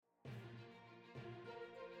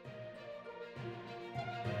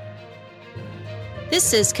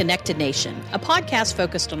This is Connected Nation, a podcast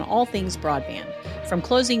focused on all things broadband. From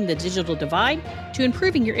closing the digital divide to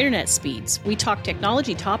improving your internet speeds, we talk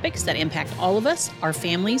technology topics that impact all of us, our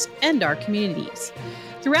families, and our communities.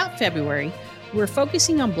 Throughout February, we're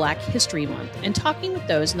focusing on Black History Month and talking with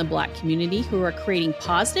those in the Black community who are creating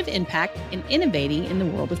positive impact and innovating in the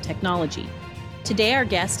world of technology. Today, our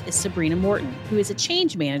guest is Sabrina Morton, who is a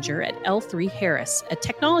change manager at L3Harris, a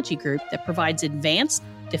technology group that provides advanced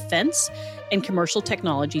defense and commercial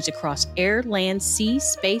technologies across air, land, sea,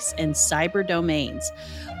 space, and cyber domains.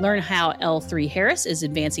 Learn how L3Harris is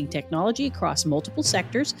advancing technology across multiple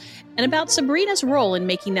sectors and about Sabrina's role in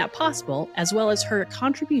making that possible, as well as her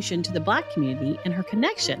contribution to the Black community and her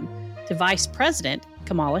connection to Vice President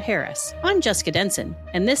Kamala Harris. I'm Jessica Denson,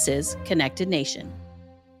 and this is Connected Nation.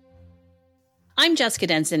 I'm Jessica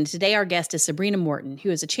Denson. Today, our guest is Sabrina Morton, who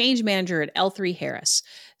is a change manager at L3Harris.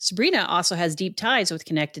 Sabrina also has deep ties with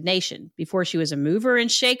Connected Nation. Before she was a mover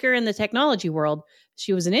and shaker in the technology world,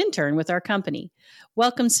 she was an intern with our company.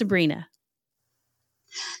 Welcome, Sabrina.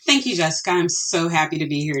 Thank you, Jessica. I'm so happy to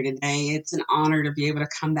be here today. It's an honor to be able to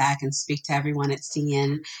come back and speak to everyone at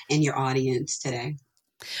CN and your audience today.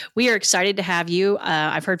 We are excited to have you.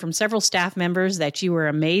 I've heard from several staff members that you were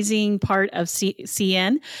an amazing part of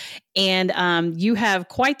CN, and you have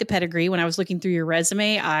quite the pedigree. When I was looking through your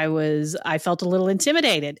resume, I felt a little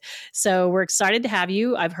intimidated. So we're excited to have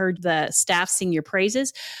you. I've heard the staff sing your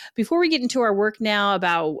praises. Before we get into our work now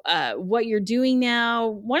about what you're doing now,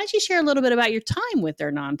 why don't you share a little bit about your time with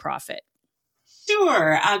their nonprofit?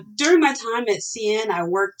 Sure. During my time at CN, I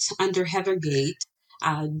worked under Heather Gate.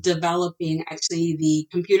 Developing actually the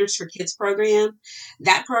Computers for Kids program.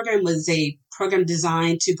 That program was a program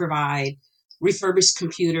designed to provide refurbished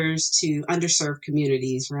computers to underserved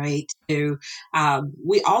communities, right? So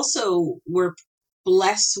we also were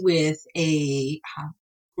blessed with a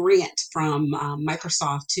grant from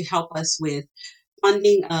Microsoft to help us with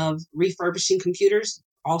funding of refurbishing computers,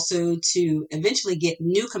 also to eventually get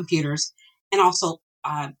new computers and also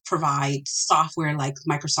provide software like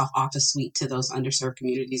Microsoft Office Suite to those underserved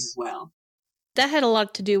communities as well. That had a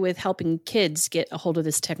lot to do with helping kids get a hold of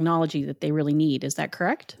this technology that they really need. Is that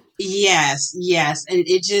correct? Yes. And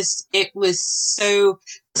it was so,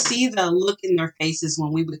 see the look in their faces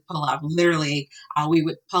when we would pull up. Literally, we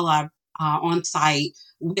would pull up on site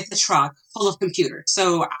with a truck full of computers.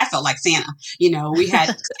 So I felt like Santa. We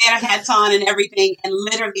had Santa hats on and everything, and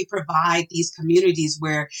literally provide these communities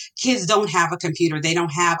where kids don't have a computer, they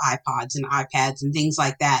don't have iPods and iPads and things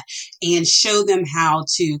like that, and show them how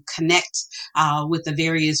to connect with the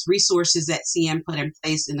various resources that CN put in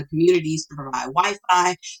place in the communities to provide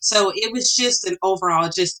Wi-Fi. So it was just an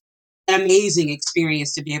overall, just an amazing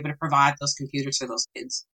experience to be able to provide those computers for those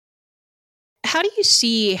kids. How do you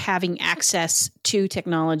see having access to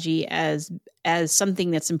technology as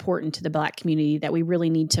something that's important to the Black community, that we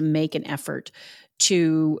really need to make an effort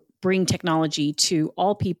to bring technology to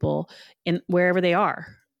all people in wherever they are?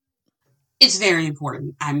 It's very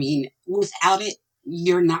important. I mean, without it,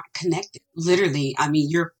 you're not connected. Literally, I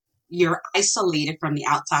mean, you're isolated from the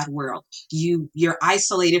outside world. You're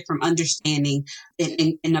isolated from understanding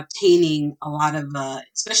and obtaining a lot of,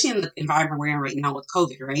 especially in the environment we're in right now with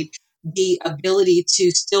COVID, right? The ability to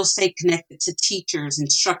still stay connected to teachers,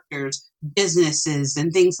 instructors, businesses,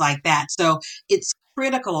 and things like that. So it's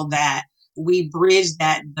critical that we bridge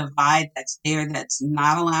that divide that's there, that's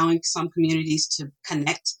not allowing some communities to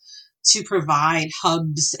connect, to provide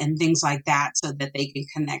hubs and things like that so that they can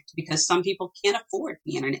connect, because some people can't afford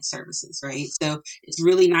the internet services, right? So it's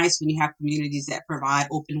really nice when you have communities that provide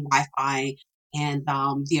open Wi-Fi and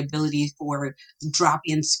the ability for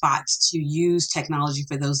drop-in spots to use technology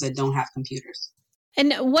for those that don't have computers.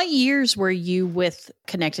 And what years were you with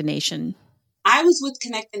Connected Nation? I was with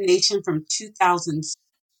Connected Nation from 2000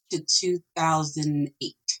 to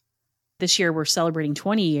 2008. This year, we're celebrating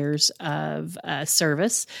 20 years of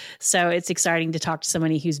service. So it's exciting to talk to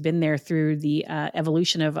somebody who's been there through the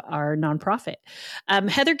evolution of our nonprofit.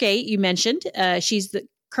 Heather Gate, you mentioned, she's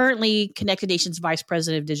currently Connected Nation's Vice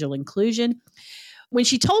President of Digital Inclusion. When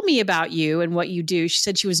she told me about you and what you do, she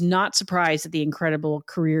said she was not surprised at the incredible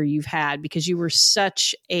career you've had, because you were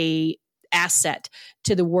such a asset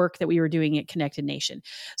to the work that we were doing at Connected Nation.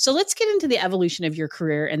 So let's get into the evolution of your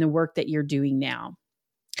career and the work that you're doing now.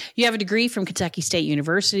 You have a degree from Kentucky State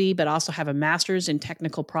University, but also have a master's in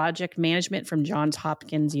technical project management from Johns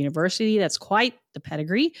Hopkins University. That's quite the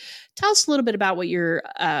pedigree. Tell us a little bit about what your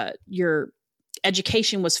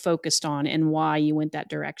education was focused on and why you went that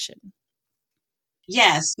direction.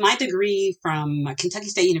 Yes, my degree from Kentucky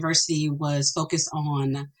State University was focused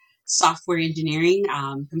on software engineering,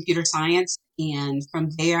 computer science, and from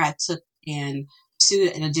there I took and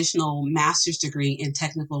pursued an additional master's degree in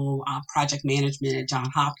technical project management at Johns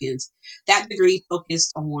Hopkins. That degree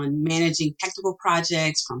focused on managing technical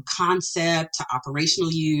projects from concept to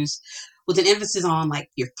operational use, with an emphasis on like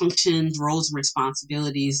your functions, roles, and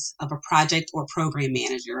responsibilities of a project or program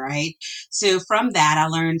manager, right? So from that, I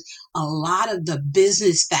learned a lot of the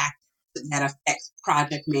business factors that affect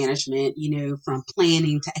project management, from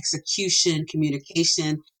planning to execution,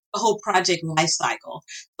 communication, the whole project life cycle.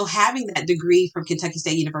 So having that degree from Kentucky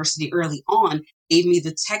State University early on gave me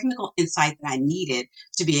the technical insight that I needed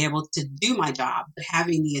to be able to do my job. But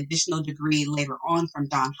having the additional degree later on from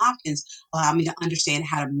Johns Hopkins allowed me to understand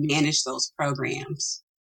how to manage those programs.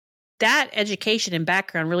 That education and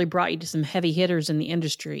background really brought you to some heavy hitters in the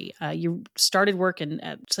industry. You started working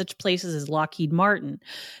at such places as Lockheed Martin.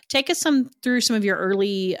 Take us through some of your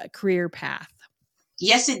early career path.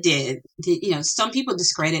 Yes, it did. Some people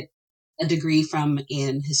discredit a degree from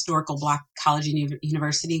an historical Black college and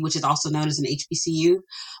university, which is also known as an HBCU.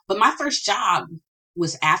 But my first job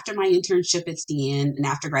was after my internship at CN and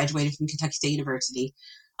after graduating from Kentucky State University.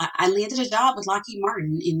 I landed a job with Lockheed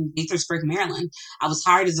Martin in Gaithersburg, Maryland. I was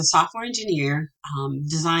hired as a software engineer,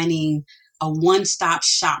 designing a one-stop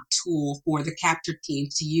shop tool for the capture team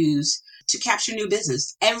to use to capture new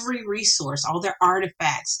business. Every resource, all their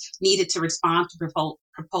artifacts needed to respond to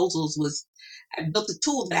proposals I built a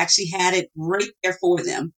tool that actually had it right there for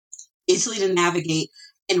them, easily to navigate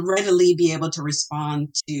and readily be able to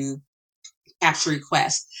respond to capture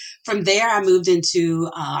requests. From there, I moved into,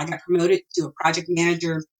 I got promoted to a project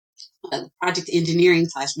manager, project engineering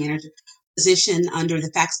 / manager position under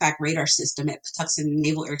the FACSFAC radar system at Patuxent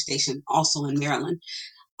Naval Air Station, also in Maryland.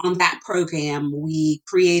 On that program, we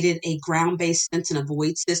created a ground-based sense and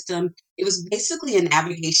avoid system. It was basically a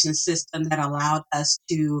navigation system that allowed us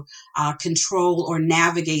to control or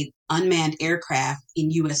navigate unmanned aircraft in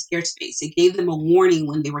U.S. airspace. It gave them a warning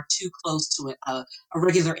when they were too close to a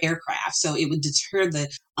regular aircraft. So it would deter the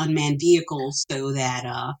unmanned vehicles so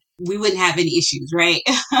that we wouldn't have any issues, right?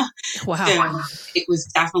 Wow. So it was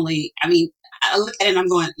definitely, I look at it and I'm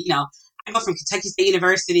going, I go from Kentucky State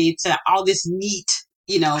University to all this neat,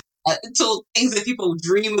 to things that people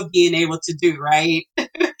dream of being able to do, right?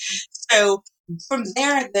 So from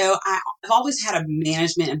there, though, I've always had a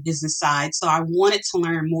management and business side. So I wanted to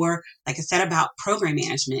learn more, like I said, about program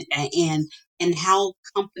management and how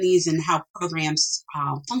companies and how programs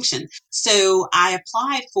function. So I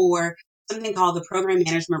applied for something called the Program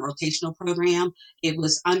Management Rotational Program. It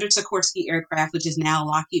was under Sikorsky Aircraft, which is now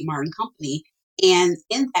Lockheed Martin Company. And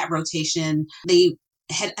in that rotation, they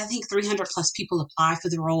had, I think, 300 plus people apply for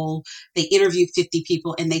the role. They interviewed 50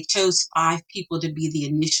 people and they chose 5 people to be the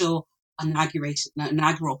initial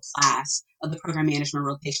inaugural class of the Program Management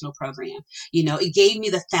Rotational Program. It gave me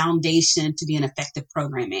the foundation to be an effective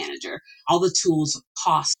program manager. All the tools of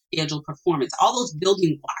cost, schedule, performance, all those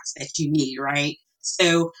building blocks that you need, right?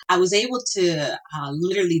 So I was able to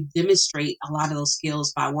literally demonstrate a lot of those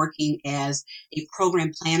skills by working as a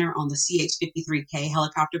program planner on the CH-53K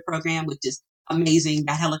helicopter program, which is amazing.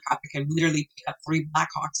 That helicopter can literally pick up 3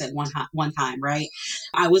 Blackhawks at one time, right?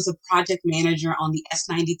 I was a project manager on the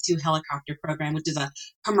S-92 helicopter program, which is a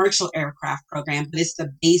commercial aircraft program, but it's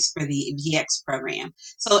the base for the VX program.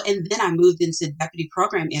 So, and then I moved into deputy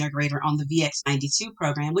program integrator on the VX-92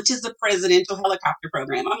 program, which is the presidential helicopter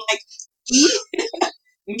program. I'm like,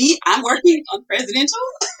 me, I'm working on presidential.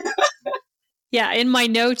 Yeah, in my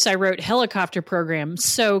notes, I wrote helicopter program.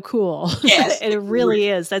 So cool. Yes. It really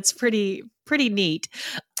is. That's pretty neat.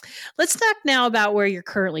 Let's talk now about where you're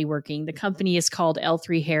currently working. The company is called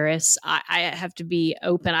L3Harris. I have to be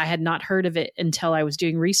open. I had not heard of it until I was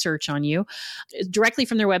doing research on you. Directly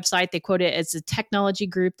from their website, they quote it as a technology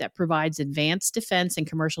group that provides advanced defense and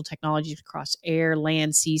commercial technologies across air,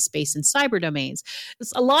 land, sea, space, and cyber domains.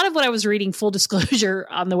 A lot of what I was reading, full disclosure,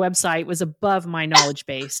 on the website was above my knowledge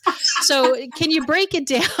base. So can you break it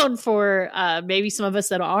down for maybe some of us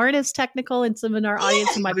that aren't as technical and some in our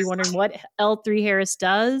audience who might be wondering what L3Harris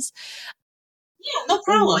does? Yeah, no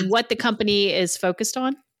problem. What the company is focused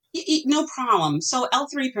on? No problem. So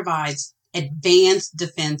L3 provides advanced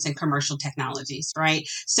defense and commercial technologies, right?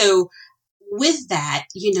 So with that,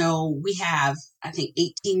 we have, I think,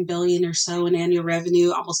 18 billion or so in annual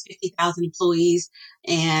revenue, almost 50,000 employees.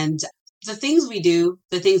 And the things we do,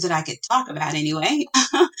 the things that I could talk about anyway,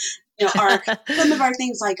 are some of our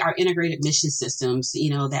things like our integrated mission systems,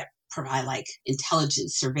 that provide like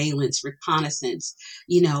intelligence, surveillance, reconnaissance,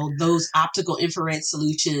 those optical infrared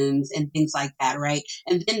solutions and things like that, right?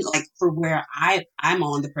 And then like for where I'm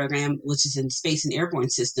on the program, which is in space and airborne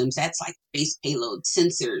systems, that's like space payload,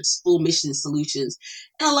 sensors, full mission solutions,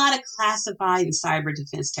 and a lot of classified and cyber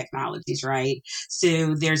defense technologies, right?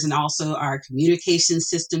 So there's also our communication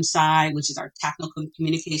system side, which is our technical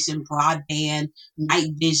communication, broadband,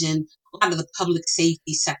 night vision, a lot of the public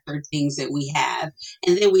safety sector things that we have.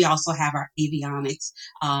 And then we also have our avionics,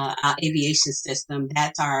 aviation system.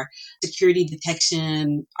 That's our security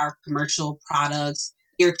detection, our commercial products,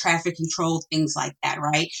 air traffic control, things like that,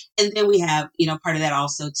 right? And then we have, part of that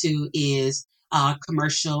also too is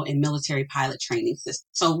commercial and military pilot training system.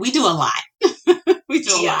 So we do a lot. We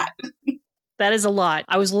do a lot. That is a lot.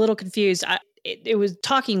 I was a little confused. It was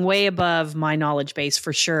talking way above my knowledge base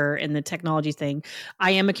for sure in the technology thing.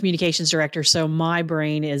 I am a communications director, so my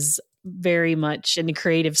brain is very much in the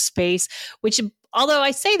creative space, which although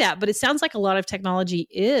I say that, but it sounds like a lot of technology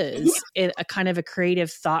is a kind of a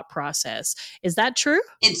creative thought process. Is that true?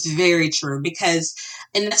 It's very true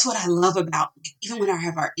and that's what I love about, even when I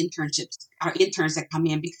have our interns that come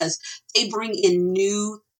in, because they bring in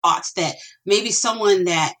new thoughts that maybe someone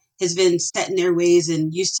that has been set in their ways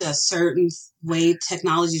and used to a certain way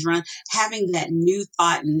technologies run, having that new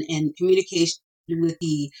thought and communication with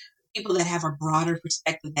the people that have a broader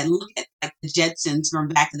perspective that look at like the Jetsons from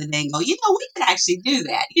back in the day and go, we could actually do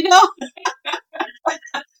that,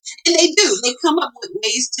 And they do. They come up with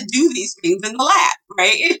ways to do these things in the lab,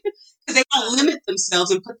 right? Because they don't limit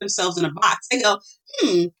themselves and put themselves in a box. They go,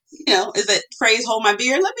 is that phrase "hold my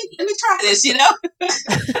beer"? Let me try this,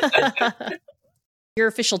 Your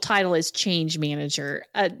official title is change manager.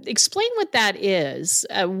 Explain what that is.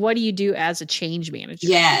 What do you do as a change manager?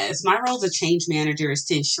 Yes, my role as a change manager is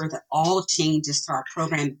to ensure that all changes to our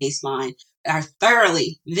program baseline are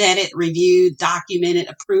thoroughly vetted, reviewed, documented,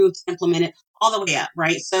 approved, implemented, all the way up,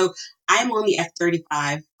 right? So I'm on the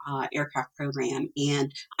F-35 aircraft program, and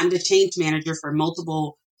I'm the change manager for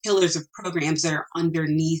multiple pillars of programs that are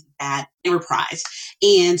underneath that enterprise.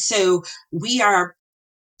 And so we are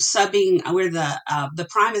we're the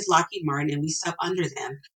prime is Lockheed Martin, and we sub under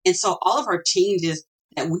them. And so all of our changes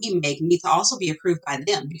that we make need to also be approved by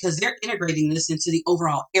them because they're integrating this into the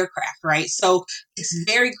overall aircraft, right? So it's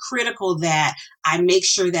very critical that I make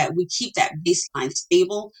sure that we keep that baseline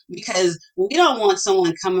stable because we don't want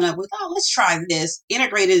someone coming up with, let's try this,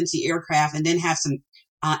 integrate it into the aircraft, and then have some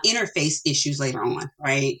interface issues later on,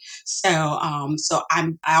 right? So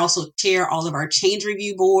I also chair all of our change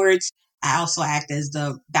review boards. I also act as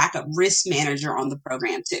the backup risk manager on the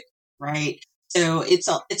program too, right? So it's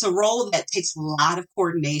a role that takes a lot of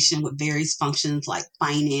coordination with various functions like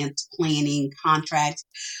finance, planning, contracts,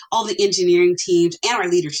 all the engineering teams, and our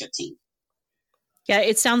leadership team. Yeah,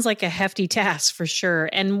 it sounds like a hefty task for sure,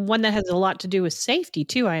 and one that has a lot to do with safety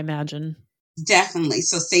too, I imagine. Definitely.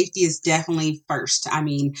 So safety is definitely first.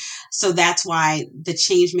 So that's why the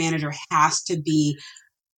change manager has to be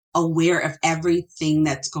aware of everything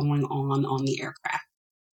that's going on the aircraft.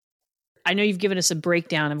 I know you've given us a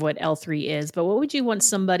breakdown of what L3 is, but what would you want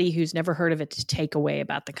somebody who's never heard of it to take away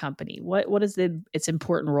about the company? What is its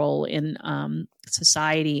important role in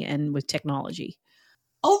society and with technology?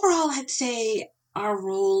 Overall, I'd say our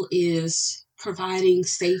role is providing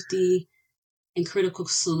safety and critical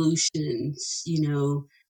solutions,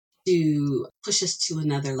 to push us to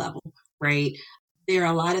another level, right? There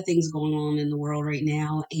are a lot of things going on in the world right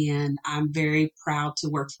now, and I'm very proud to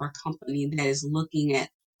work for a company that is looking at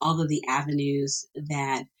all of the avenues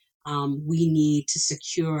that we need to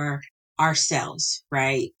secure ourselves,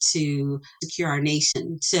 right? To secure our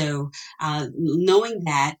nation. So knowing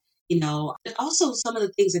that, but also some of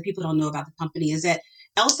the things that people don't know about the company is that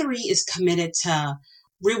L3 is committed to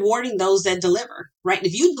rewarding those that deliver, right?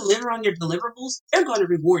 If you deliver on your deliverables, they're going to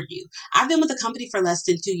reward you. I've been with the company for less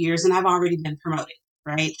than 2 years and I've already been promoted,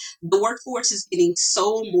 right? The workforce is getting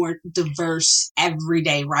so more diverse every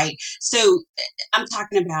day, right? So I'm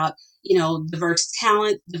talking about, diverse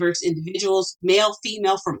talent, diverse individuals, male,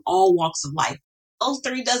 female, from all walks of life.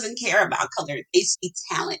 L3 doesn't care about color. They see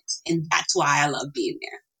talent. And that's why I love being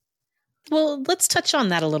there. Well, let's touch on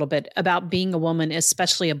that a little bit about being a woman,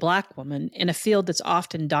 especially a Black woman, in a field that's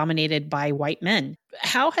often dominated by white men.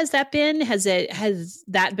 How has that been? Has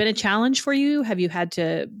that been a challenge for you?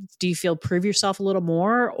 Do you feel prove yourself a little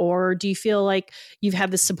more, or do you feel like you've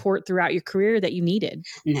had the support throughout your career that you needed?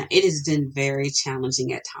 No, it has been very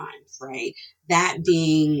challenging at times, right? That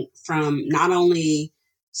being from not only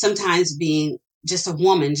sometimes being just a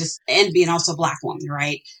woman, and being also a Black woman,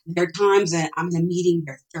 right? There are times that I'm in a meeting,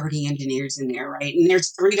 there are 30 engineers in there, right? And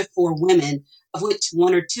there's 3 to 4 women, of which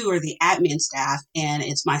 1 or 2 are the admin staff, and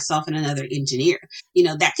it's myself and another engineer.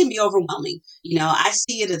 That can be overwhelming. I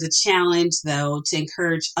see it as a challenge, though, to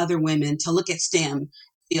encourage other women to look at STEM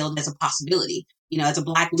field as a possibility. As a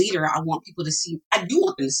Black leader, I do want them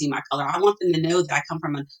to see my color. I want them to know that I come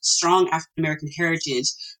from a strong African American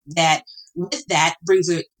heritage that with that brings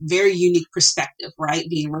a very unique perspective, right?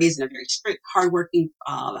 Being raised in a very strict, hardworking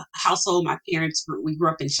household. My parents, we grew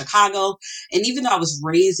up in Chicago. And even though I was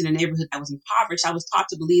raised in a neighborhood that was impoverished, I was taught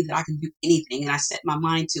to believe that I could do anything, and I set my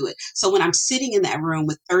mind to it. So when I'm sitting in that room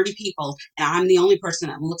with 30 people and I'm the only person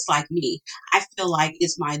that looks like me, I feel like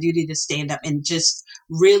it's my duty to stand up and just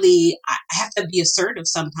really, I have to be assertive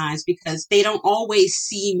sometimes, because they don't always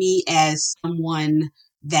see me as someone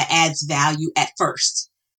that adds value at first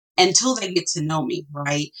until they get to know me,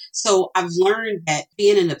 right? So I've learned that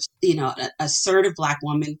being an assertive Black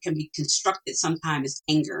woman can be constructed sometimes as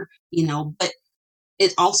anger, but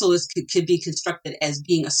it also could be constructed as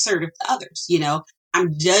being assertive to others.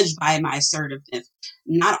 I'm judged by my assertiveness.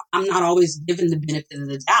 I'm not always given the benefit of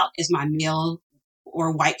the doubt as my male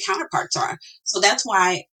or white counterparts are. So that's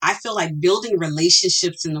why I feel like building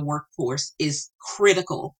relationships in the workforce is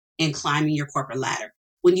critical in climbing your corporate ladder.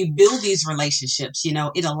 When you build these relationships,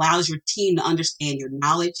 it allows your team to understand your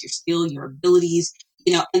knowledge, your skill, your abilities,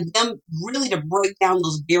 and them really to break down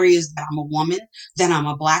those barriers that I'm a woman, that I'm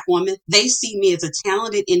a Black woman. They see me as a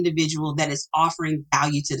talented individual that is offering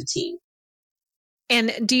value to the team.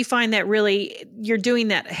 And do you find that really you're doing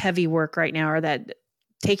that heavy work right now, or that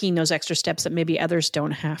taking those extra steps that maybe others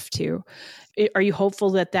don't have to? Are you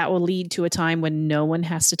hopeful that that will lead to a time when no one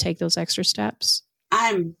has to take those extra steps?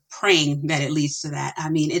 I'm praying that it leads to that. I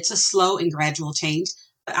mean, it's a slow and gradual change,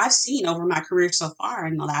 but I've seen over my career so far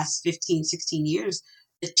in the last 15, 16 years,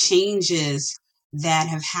 the changes that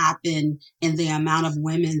have happened in the amount of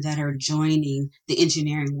women that are joining the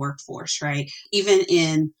engineering workforce, right? Even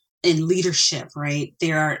in leadership, right?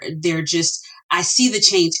 I see the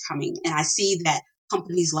change coming, and I see that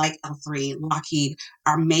companies like L3, Lockheed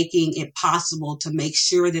are making it possible to make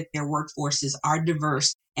sure that their workforces are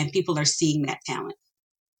diverse and people are seeing that talent.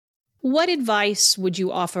 What advice would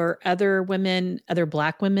you offer other women, other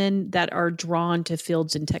Black women that are drawn to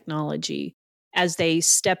fields in technology as they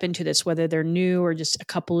step into this, whether they're new or just a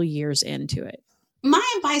couple of years into it? My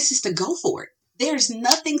advice is to go for it. There's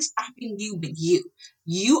nothing stopping you but you.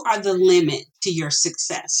 You are the limit to your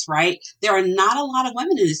success, right? There are not a lot of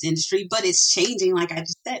women in this industry, but it's changing, like I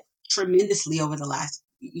just said, tremendously over the last,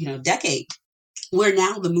 decade. We're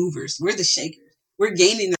now the movers. We're the shakers. We're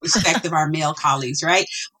gaining the respect of our male colleagues, right?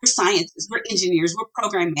 We're scientists, we're engineers, we're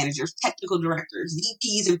program managers, technical directors,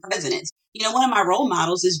 VPs, and presidents. One of my role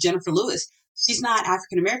models is Jennifer Lewis. She's not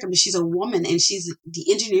African American, but she's a woman, and she's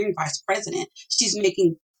the engineering vice president. She's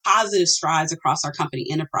making positive strides across our company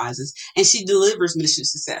enterprises, and she delivers mission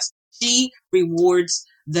success. She rewards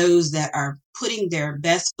those that are putting their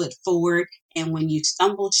best foot forward, and when you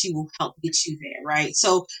stumble, she will help get you there, right?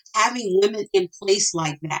 So having women in place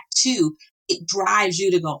like that too, it drives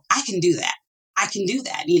you to go, I can do that. I can do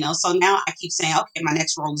that. So now I keep saying, okay, my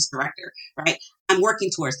next role is director, right? I'm working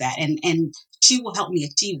towards that. And she will help me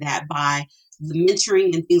achieve that by the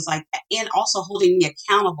mentoring and things like that, and also holding me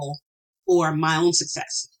accountable for my own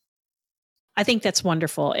success. I think that's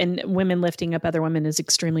wonderful. And women lifting up other women is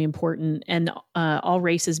extremely important. And all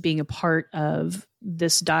races being a part of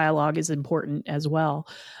this dialogue is important as well.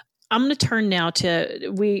 I'm going to turn now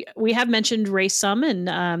to, we have mentioned race some, and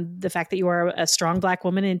the fact that you are a strong Black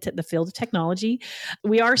woman in the field of technology.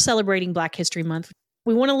 We are celebrating Black History Month.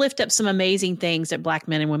 We want to lift up some amazing things that Black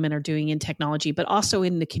men and women are doing in technology, but also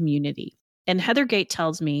in the community. And Heather Gate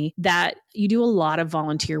tells me that you do a lot of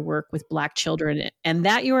volunteer work with Black children, and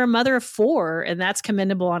that you're a mother of 4, and that's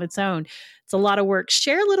commendable on its own. It's a lot of work.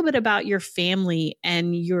 Share a little bit about your family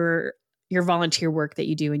and your volunteer work that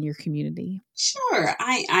you do in your community. Sure.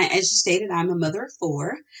 I as you stated, I'm a mother of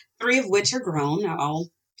 4, 3 of which are grown, are all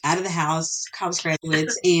out of the house, college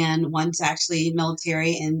graduates, and one's actually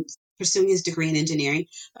military and pursuing his degree in engineering.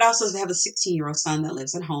 But I also have a 16-year-old son that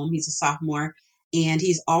lives at home. He's a sophomore, and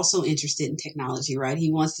he's also interested in technology, right?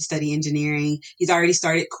 He wants to study engineering. He's already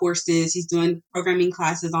started courses. He's doing programming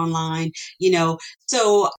classes online,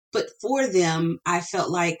 So, but for them, I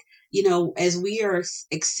felt like, as we are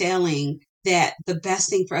excelling, that the best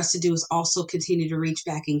thing for us to do is also continue to reach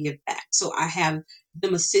back and give back. So I have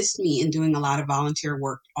them assist me in doing a lot of volunteer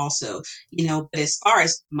work also, but as far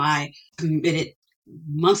as my committed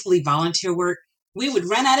monthly volunteer work, we would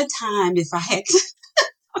run out of time if I had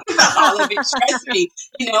All of it, trust me.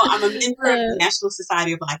 I'm a member of the National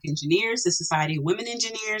Society of Black Engineers, the Society of Women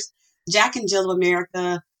Engineers, Jack and Jill of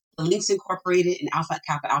America, the Links Incorporated, and Alpha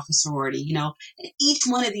Kappa Alpha Sorority. And each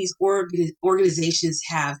one of these organizations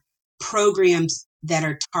have programs that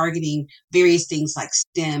are targeting various things like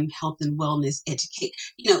STEM, health and wellness, educate.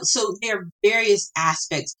 So there are various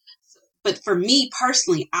aspects. But for me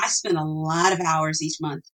personally, I spend a lot of hours each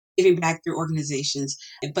month giving back through organizations.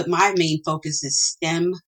 But my main focus is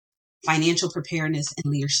STEM, financial preparedness,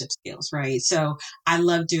 and leadership skills, right? So I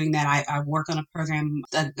love doing that. I work on a program,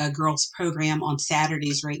 a girls program on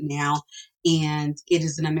Saturdays right now. And it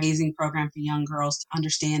is an amazing program for young girls to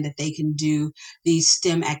understand that they can do these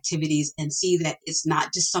STEM activities and see that it's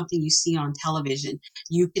not just something you see on television.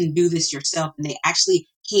 You can do this yourself, and they actually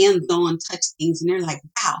hands-on touch things, and they're like,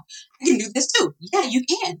 wow, I can do this too. Yeah, you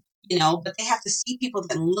can. But they have to see people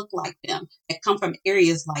that look like them, that come from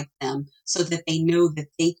areas like them, so that they know that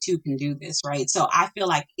they too can do this, right? So I feel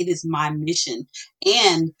like it is my mission.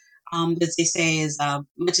 And as they say, is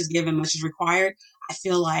much is given, much is required. I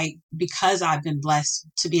feel like because I've been blessed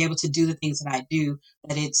to be able to do the things that I do,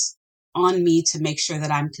 that it's on me to make sure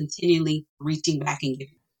that I'm continually reaching back and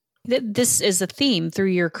giving. This is a theme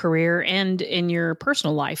through your career and in your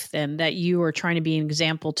personal life, then, that you are trying to be an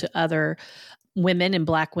example to other women and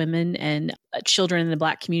Black women and children in the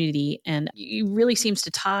Black community. And it really seems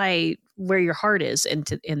to tie where your heart is in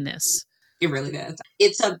this. It really does.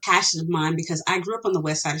 It's a passion of mine because I grew up on the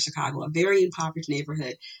west side of Chicago, a very impoverished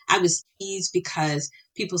neighborhood. I was teased because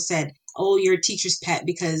people said, oh, you're a teacher's pet,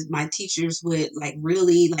 because my teachers would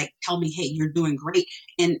really tell me, hey, you're doing great.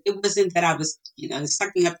 And it wasn't that I was,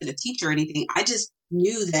 sucking up to the teacher or anything. I just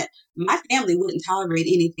knew that my family wouldn't tolerate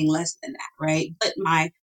anything less than that, right? But my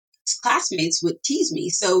classmates would tease me.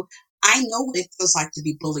 So I know what it feels like to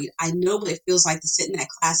be bullied. I know what it feels like to sit in that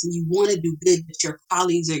class and you want to do good, but your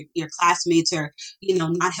colleagues or your classmates are,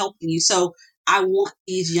 not helping you. So I want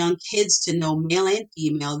these young kids to know, male and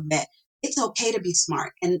female, that it's okay to be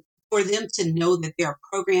smart, and for them to know that there are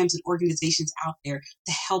programs and organizations out there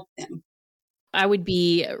to help them. I would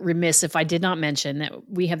be remiss if I did not mention that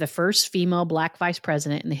we have the first female Black vice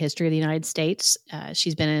president in the history of the United States.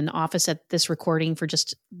 She's been in office at this recording for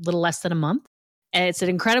just a little less than a month. And it's an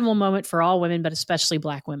incredible moment for all women, but especially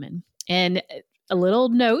Black women. And a little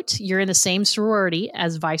note, you're in the same sorority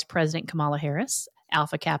as Vice President Kamala Harris,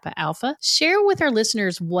 Alpha Kappa Alpha. Share with our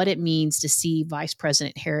listeners what it means to see Vice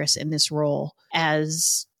President Harris in this role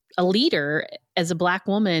as a leader, as a Black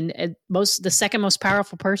woman, the second most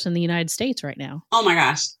powerful person in the United States right now. Oh my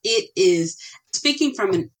gosh. It is, speaking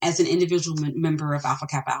as an individual member of Alpha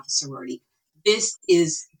Kappa Alpha sorority, this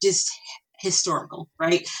is just historical,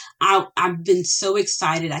 right? I've been so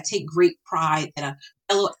excited. I take great pride that a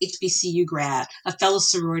fellow HBCU grad, a fellow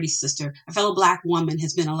sorority sister, a fellow Black woman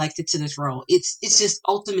has been elected to this role. It's just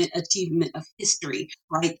ultimate achievement of history,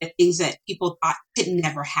 right? The things that people thought could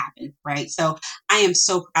never happen, right? So I am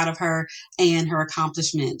so proud of her and her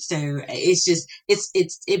accomplishment. So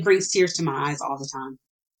it brings tears to my eyes all the time.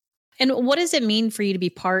 And what does it mean for you to be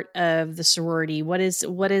part of the sorority? What is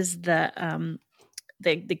the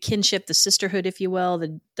kinship, the sisterhood, if you will,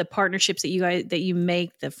 the partnerships that you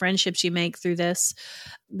make, the friendships you make through this?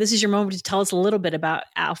 This is your moment to tell us a little bit about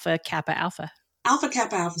Alpha Kappa Alpha. Alpha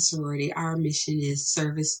Kappa Alpha sorority, our mission is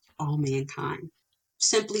service to all mankind.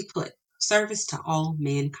 Simply put, service to all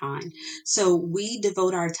mankind. So we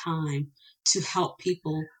devote our time to help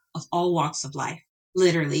people of all walks of life.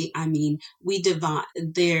 Literally, we divide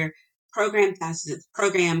their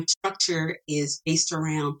program structure is based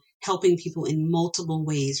around helping people in multiple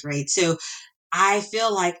ways, right? So I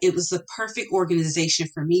feel like it was the perfect organization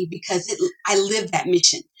for me because I lived that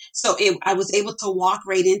mission. So I was able to walk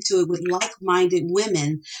right into it with like-minded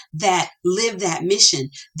women that live that mission,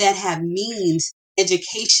 that have means,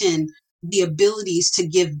 education, the abilities to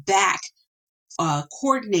give back,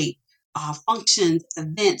 coordinate functions,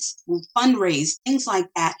 events, fundraise, things like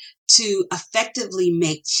that, to effectively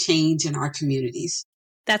make change in our communities.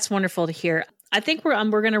 That's wonderful to hear. I think we're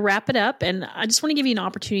going to wrap it up, and I just want to give you an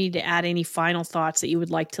opportunity to add any final thoughts that you would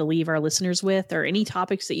like to leave our listeners with, or any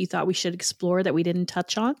topics that you thought we should explore that we didn't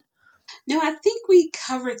touch on. No, I think we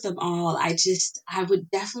covered them all. I would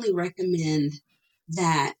definitely recommend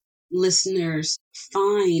that listeners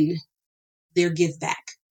find their give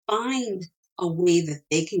back, find a way that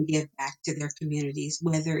they can give back to their communities,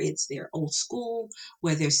 whether it's their old school,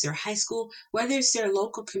 whether it's their high school, whether it's their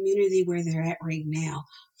local community where they're at right now.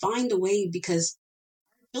 Find a way, because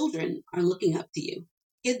children are looking up to you.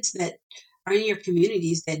 Kids that are in your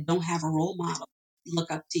communities that don't have a role model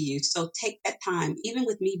look up to you. So take that time, even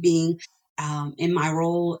with me being in my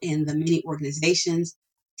role in the many organizations,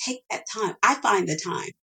 take that time. I find the time.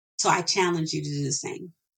 So I challenge you to do the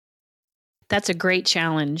same. That's a great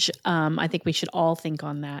challenge. I think we should all think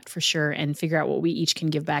on that for sure and figure out what we each can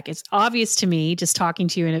give back. It's obvious to me, just talking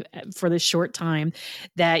to you for this short time,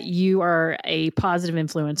 that you are a positive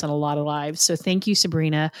influence on a lot of lives. So thank you,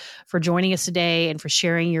 Sabrina, for joining us today and for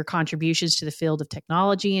sharing your contributions to the field of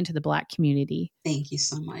technology and to the Black community. Thank you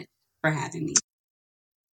so much for having me.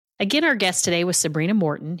 Again, our guest today was Sabrina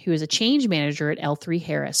Morton, who is a change manager at L3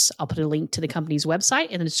 Harris. I'll put a link to the company's website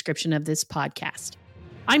in the description of this podcast.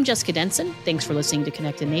 I'm Jessica Denson. Thanks for listening to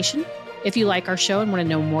Connected Nation. If you like our show and want to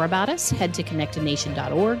know more about us, head to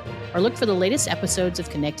connectednation.org or look for the latest episodes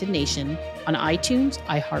of Connected Nation on iTunes,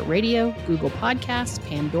 iHeartRadio, Google Podcasts,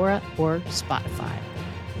 Pandora, or Spotify.